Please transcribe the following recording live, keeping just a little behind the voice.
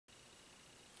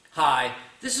Hi,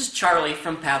 this is Charlie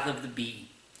from Path of the Bee.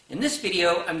 In this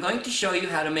video, I'm going to show you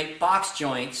how to make box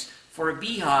joints for a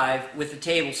beehive with a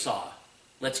table saw.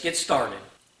 Let's get started.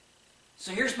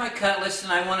 So here's my cut list,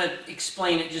 and I want to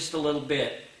explain it just a little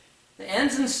bit. The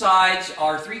ends and sides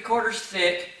are 3/4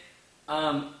 thick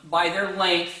by their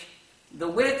length. The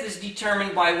width is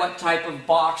determined by what type of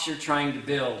box you're trying to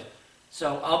build.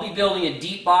 So I'll be building a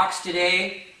deep box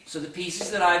today, so the pieces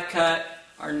that I've cut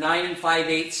are 9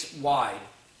 5/8 wide.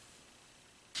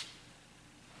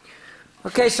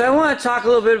 Okay, so I want to talk a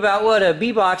little bit about what a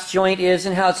bee box joint is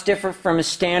and how it's different from a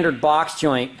standard box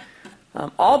joint.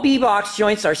 All bee box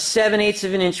joints are 7/8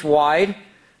 of an inch wide.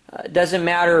 It doesn't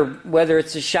matter whether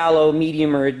it's a shallow,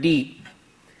 medium, or a deep.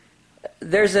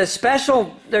 There's a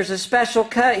special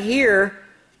cut here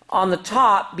on the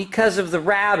top because of the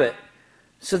rabbit.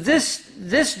 So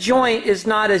this joint is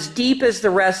not as deep as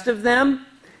the rest of them,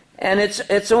 and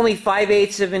it's only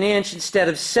 5/8 of an inch instead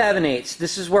of 7/8.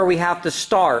 This is where we have to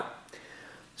start.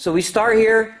 So we start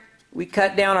here, we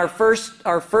cut down our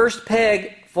first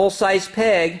peg, full-size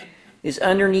peg, is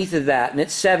underneath of that, and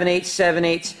it's 7/8,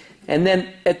 7/8, and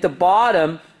then at the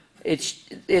bottom,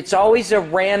 it's always a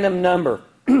random number.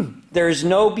 There's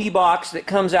no bee box that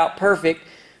comes out perfect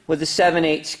with a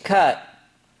 7/8 cut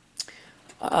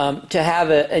to have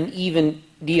an even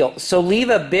deal. So leave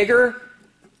a bigger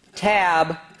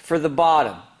tab for the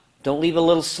bottom. Don't leave a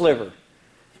little sliver.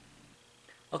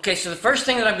 Okay, so the first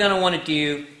thing that I'm going to want to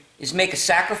do is make a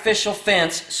sacrificial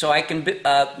fence so I can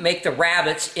make the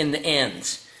rabbits in the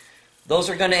ends. Those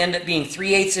are going to end up being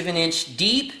 3/8 of an inch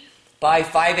deep by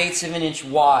 5/8 of an inch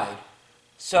wide.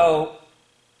 So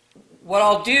what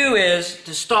I'll do is,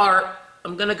 to start,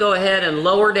 I'm going to go ahead and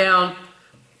lower down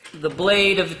the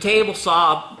blade of the table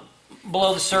saw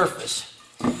below the surface.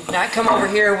 Now I come over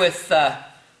here with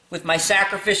my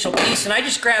sacrificial piece, and I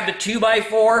just grabbed a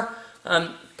 2x4.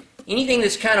 Anything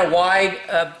that's kind of wide,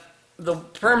 the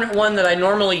permanent one that I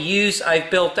normally use, I've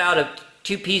built out of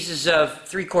 2 pieces of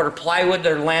 3/4 plywood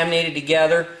that are laminated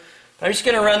together. I'm just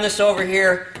going to run this over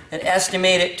here and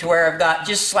estimate it to where I've got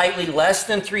just slightly less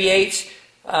than 3/8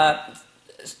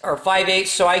 or 5/8,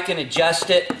 so I can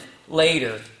adjust it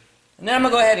later. And then I'm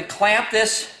going to go ahead and clamp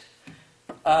this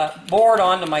board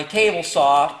onto my table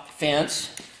saw fence.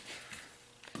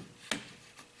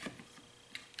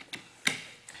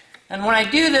 And when I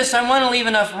do this, I want to leave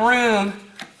enough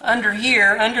room under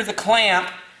here, under the clamp,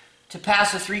 to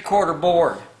pass a 3/4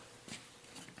 board.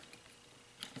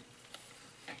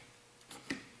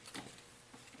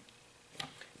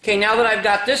 Okay, now that I've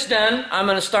got this done, I'm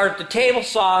going to start the table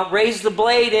saw, raise the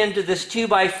blade into this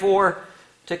 2x4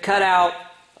 to cut out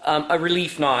a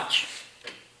relief notch.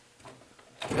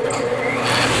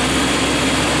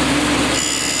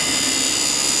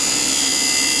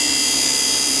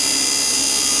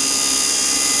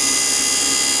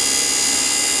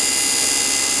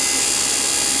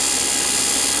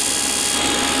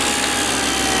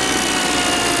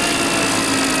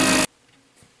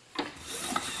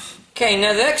 Okay,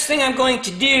 now the next thing I'm going to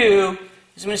do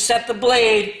is I'm going to set the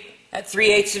blade at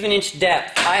 3/8 of an inch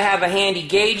depth. I have a handy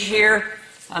gauge here.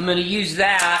 I'm going to use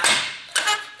that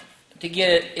to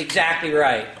get it exactly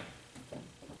right.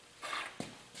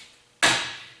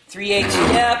 3/8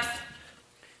 depth.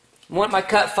 I want my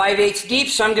cut 5/8 deep,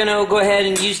 so I'm going to go ahead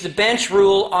and use the bench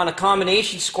rule on a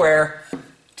combination square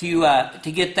to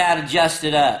get that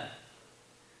adjusted up.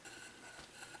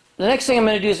 The next thing I'm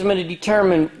going to do is I'm going to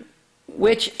determine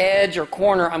which edge or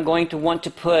corner I'm going to want to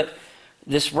put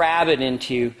this rabbit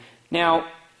into. Now,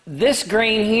 this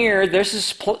grain here, this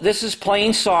is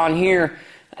plain sawn here,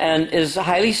 and is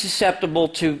highly susceptible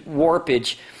to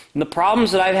warpage. And the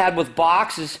problems that I've had with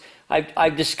boxes,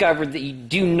 I've discovered that you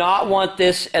do not want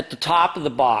this at the top of the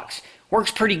box.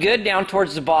 Works pretty good down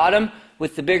towards the bottom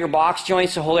with the bigger box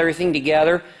joints to hold everything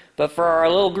together. But for our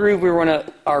little groove,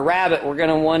 our rabbit, we're going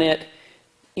to want it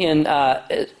in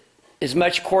as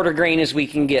much quarter grain as we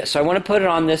can get. So I want to put it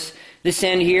on this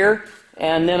end here,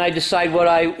 and then I decide what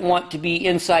I want to be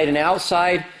inside and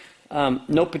outside.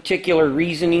 No particular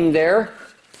reasoning there.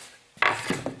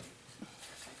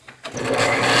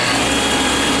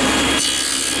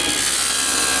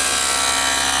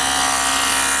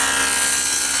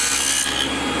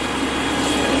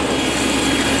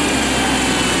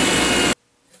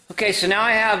 Okay, so now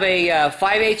I have a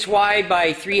 5/8 wide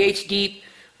by 3/8 deep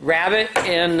rabbit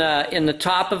in the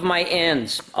top of my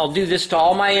ends. I'll do this to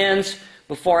all my ends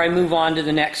before I move on to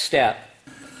the next step.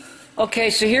 Okay,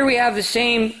 so here we have the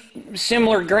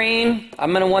similar grain.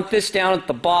 I'm going to want this down at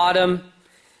the bottom.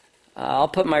 I'll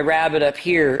put my rabbit up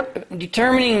here.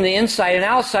 Determining the inside and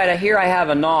outside, here I have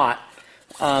a knot.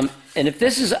 And if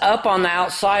this is up on the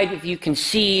outside, if you can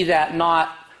see that knot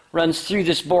runs through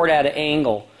this board at an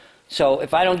angle. So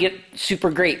if I don't get super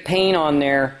great paint on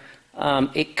there,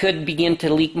 it could begin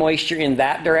to leak moisture in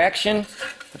that direction.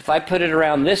 If I put it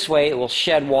around this way, it will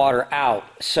shed water out.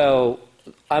 So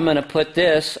I'm going to put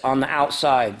this on the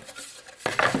outside,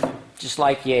 just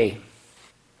like yay.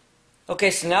 Okay,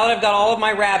 so now that I've got all of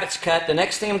my rabbets cut, the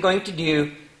next thing I'm going to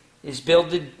do is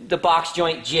build the box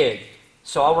joint jig.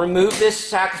 So I'll remove this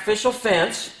sacrificial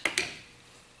fence.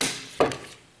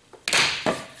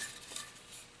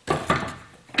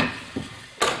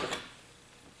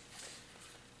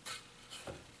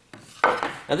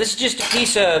 Now this is just a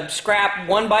piece of scrap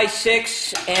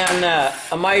 1x6 and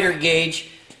a miter gauge.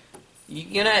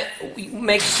 You're going to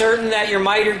make certain that your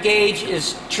miter gauge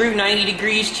is true 90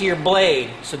 degrees to your blade.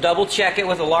 So double check it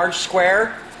with a large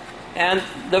square. And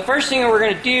the first thing we're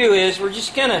going to do is we're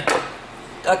just going to,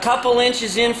 a couple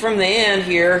inches in from the end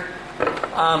here,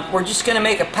 we're just going to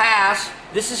make a pass.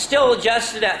 This is still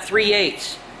adjusted at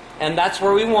 3/8, and that's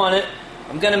where we want it.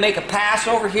 I'm going to make a pass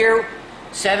over here,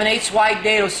 7/8 wide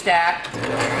dado stack.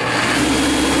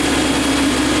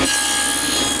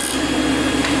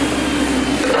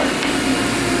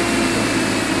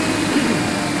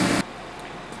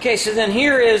 Okay, so then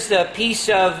here is the piece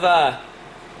of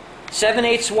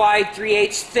 7/8 wide,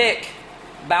 3/8 thick,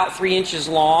 about 3 inches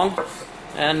long,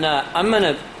 and I'm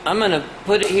gonna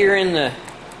put it here in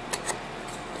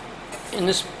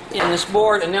this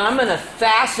board, and now I'm gonna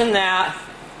fasten that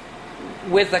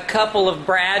with a couple of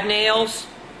brad nails,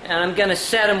 and I'm gonna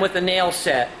set them with a nail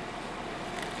set.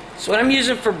 So what I'm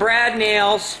using for brad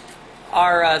nails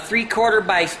are 3/4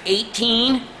 by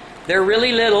 18. They're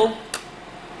really little.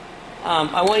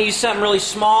 I want to use something really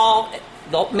small.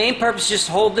 The main purpose is just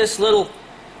to hold this little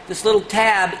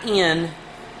tab in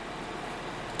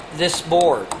this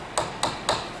board.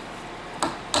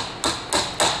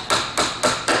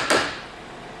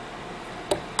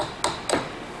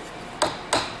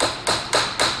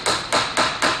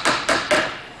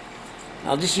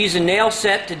 I'll just use a nail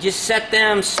set to just set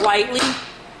them slightly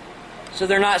so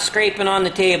they're not scraping on the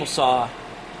table saw.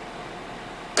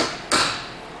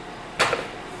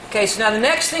 Okay, so now the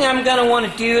next thing I'm going to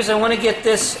want to do is I want to get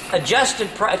this adjusted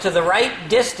to the right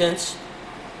distance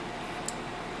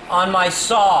on my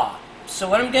saw. So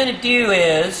what I'm going to do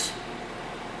is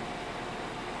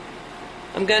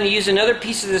I'm going to use another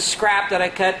piece of this scrap that I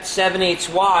cut 7/8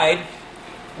 wide,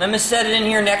 and I'm going to set it in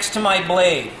here next to my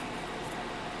blade.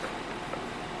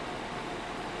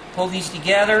 Pull these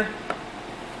together.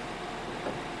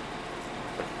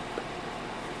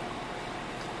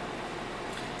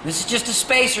 This is just a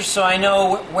spacer so I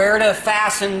know where to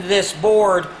fasten this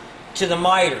board to the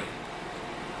miter.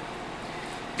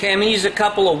 Okay, I'm going to use a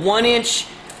couple of 1-inch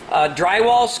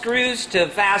drywall screws to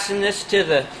fasten this to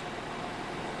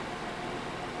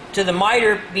the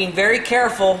miter, being very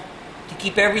careful to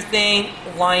keep everything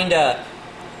lined up.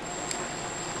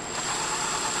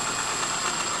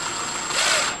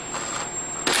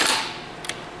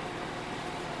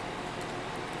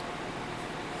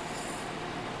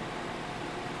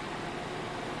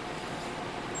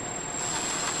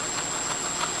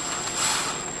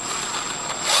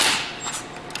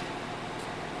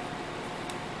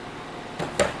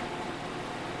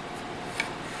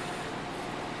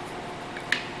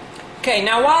 Okay,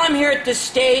 now while I'm here at this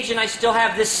stage and I still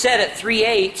have this set at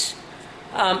 3/8,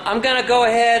 I'm going to go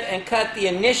ahead and cut the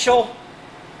initial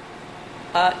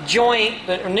joint,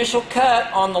 the initial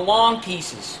cut on the long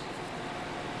pieces.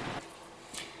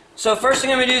 So first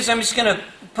thing I'm going to do is I'm just going to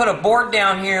put a board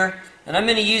down here, and I'm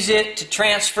going to use it to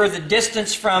transfer the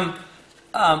distance from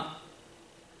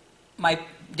my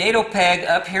dado peg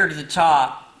up here to the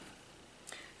top.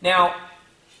 Now,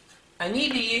 I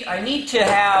need to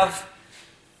have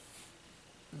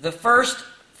the first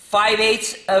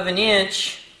 5/8 of an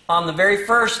inch on the very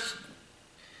first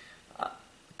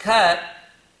cut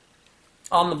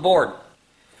on the board.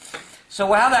 So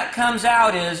how that comes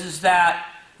out is that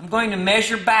I'm going to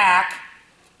measure back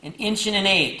 1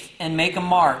 1/8 and make a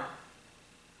mark.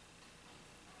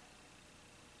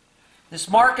 This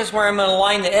mark is where I'm going to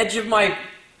line the edge of my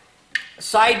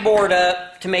sideboard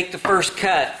up to make the first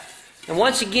cut. And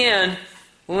once again,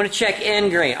 we want to check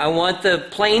end grain. I want the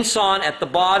plane saw at the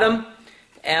bottom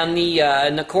and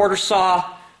the quarter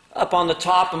saw up on the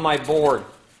top of my board.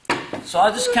 So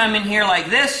I'll just come in here like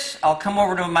this. I'll come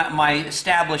over to my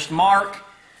established mark.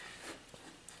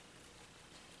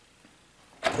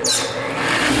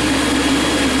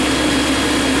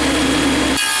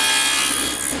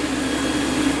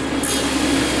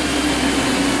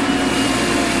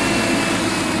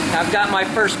 I've got my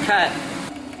first cut.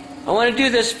 I want to do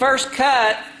this first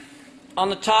cut on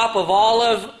the top of all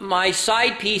of my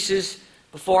side pieces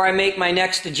before I make my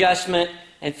next adjustment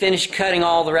and finish cutting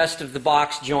all the rest of the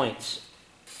box joints.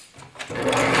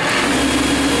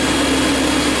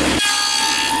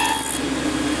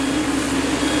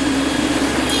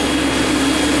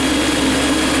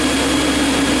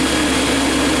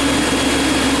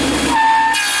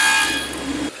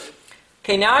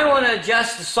 Okay, now I want to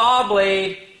adjust the saw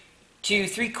blade to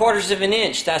 3/4 of an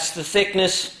inch. That's the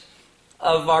thickness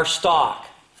of our stock.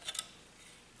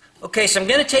 Okay, so I'm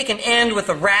going to take an end with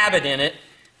a rabbet in it,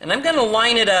 and I'm going to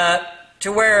line it up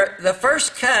to where the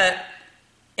first cut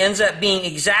ends up being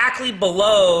exactly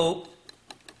below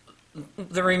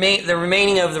the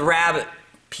remaining of the rabbet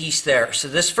piece there. So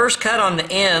this first cut on the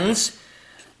ends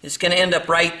is going to end up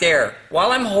right there.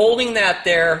 While I'm holding that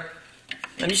there,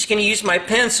 I'm just going to use my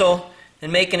pencil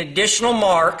and make an additional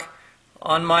mark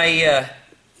on my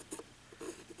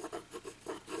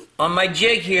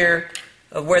jig here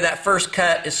of where that first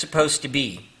cut is supposed to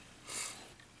be.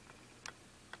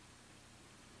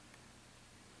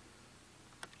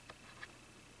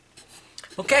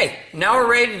 Okay, now we're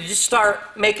ready to just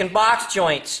start making box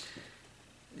joints.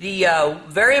 The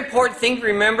very important thing to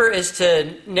remember is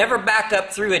to never back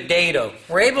up through a dado.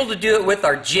 We're able to do it with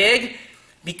our jig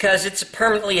because it's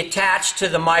permanently attached to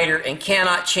the miter and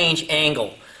cannot change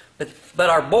angle. But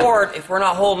our board, if we're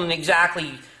not holding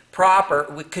exactly proper,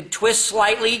 we could twist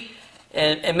slightly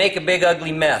and make a big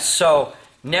ugly mess. So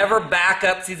never back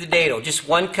up through the dado. Just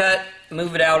one cut,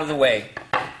 move it out of the way.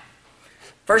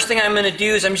 First thing I'm going to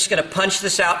do is I'm just going to punch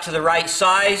this out to the right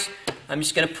size. I'm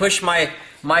just going to push my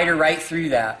miter right through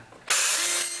that.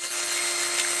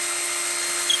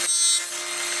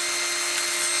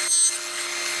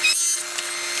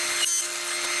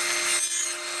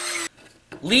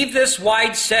 Leave this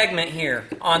wide segment here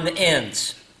on the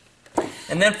ends.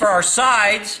 And then for our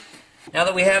sides, now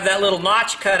that we have that little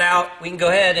notch cut out, we can go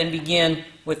ahead and begin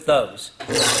with those.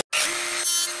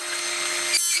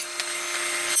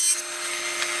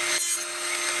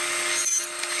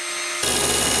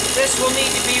 This will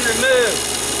need to be removed.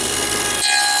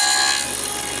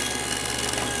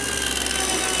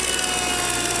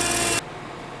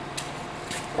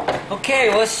 Okay,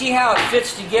 well, let's see how it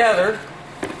fits together.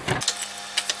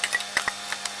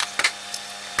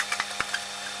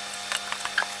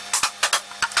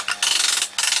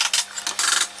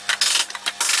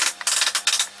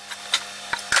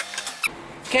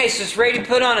 Okay, so it's ready to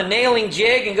put on a nailing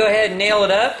jig and go ahead and nail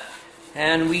it up,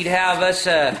 and we'd have us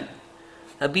a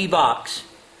bee box.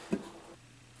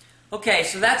 Okay,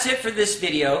 so that's it for this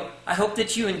video. I hope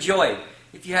that you enjoyed.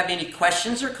 If you have any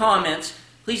questions or comments,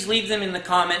 please leave them in the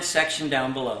comments section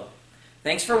down below.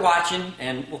 Thanks for watching,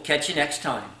 and we'll catch you next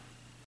time.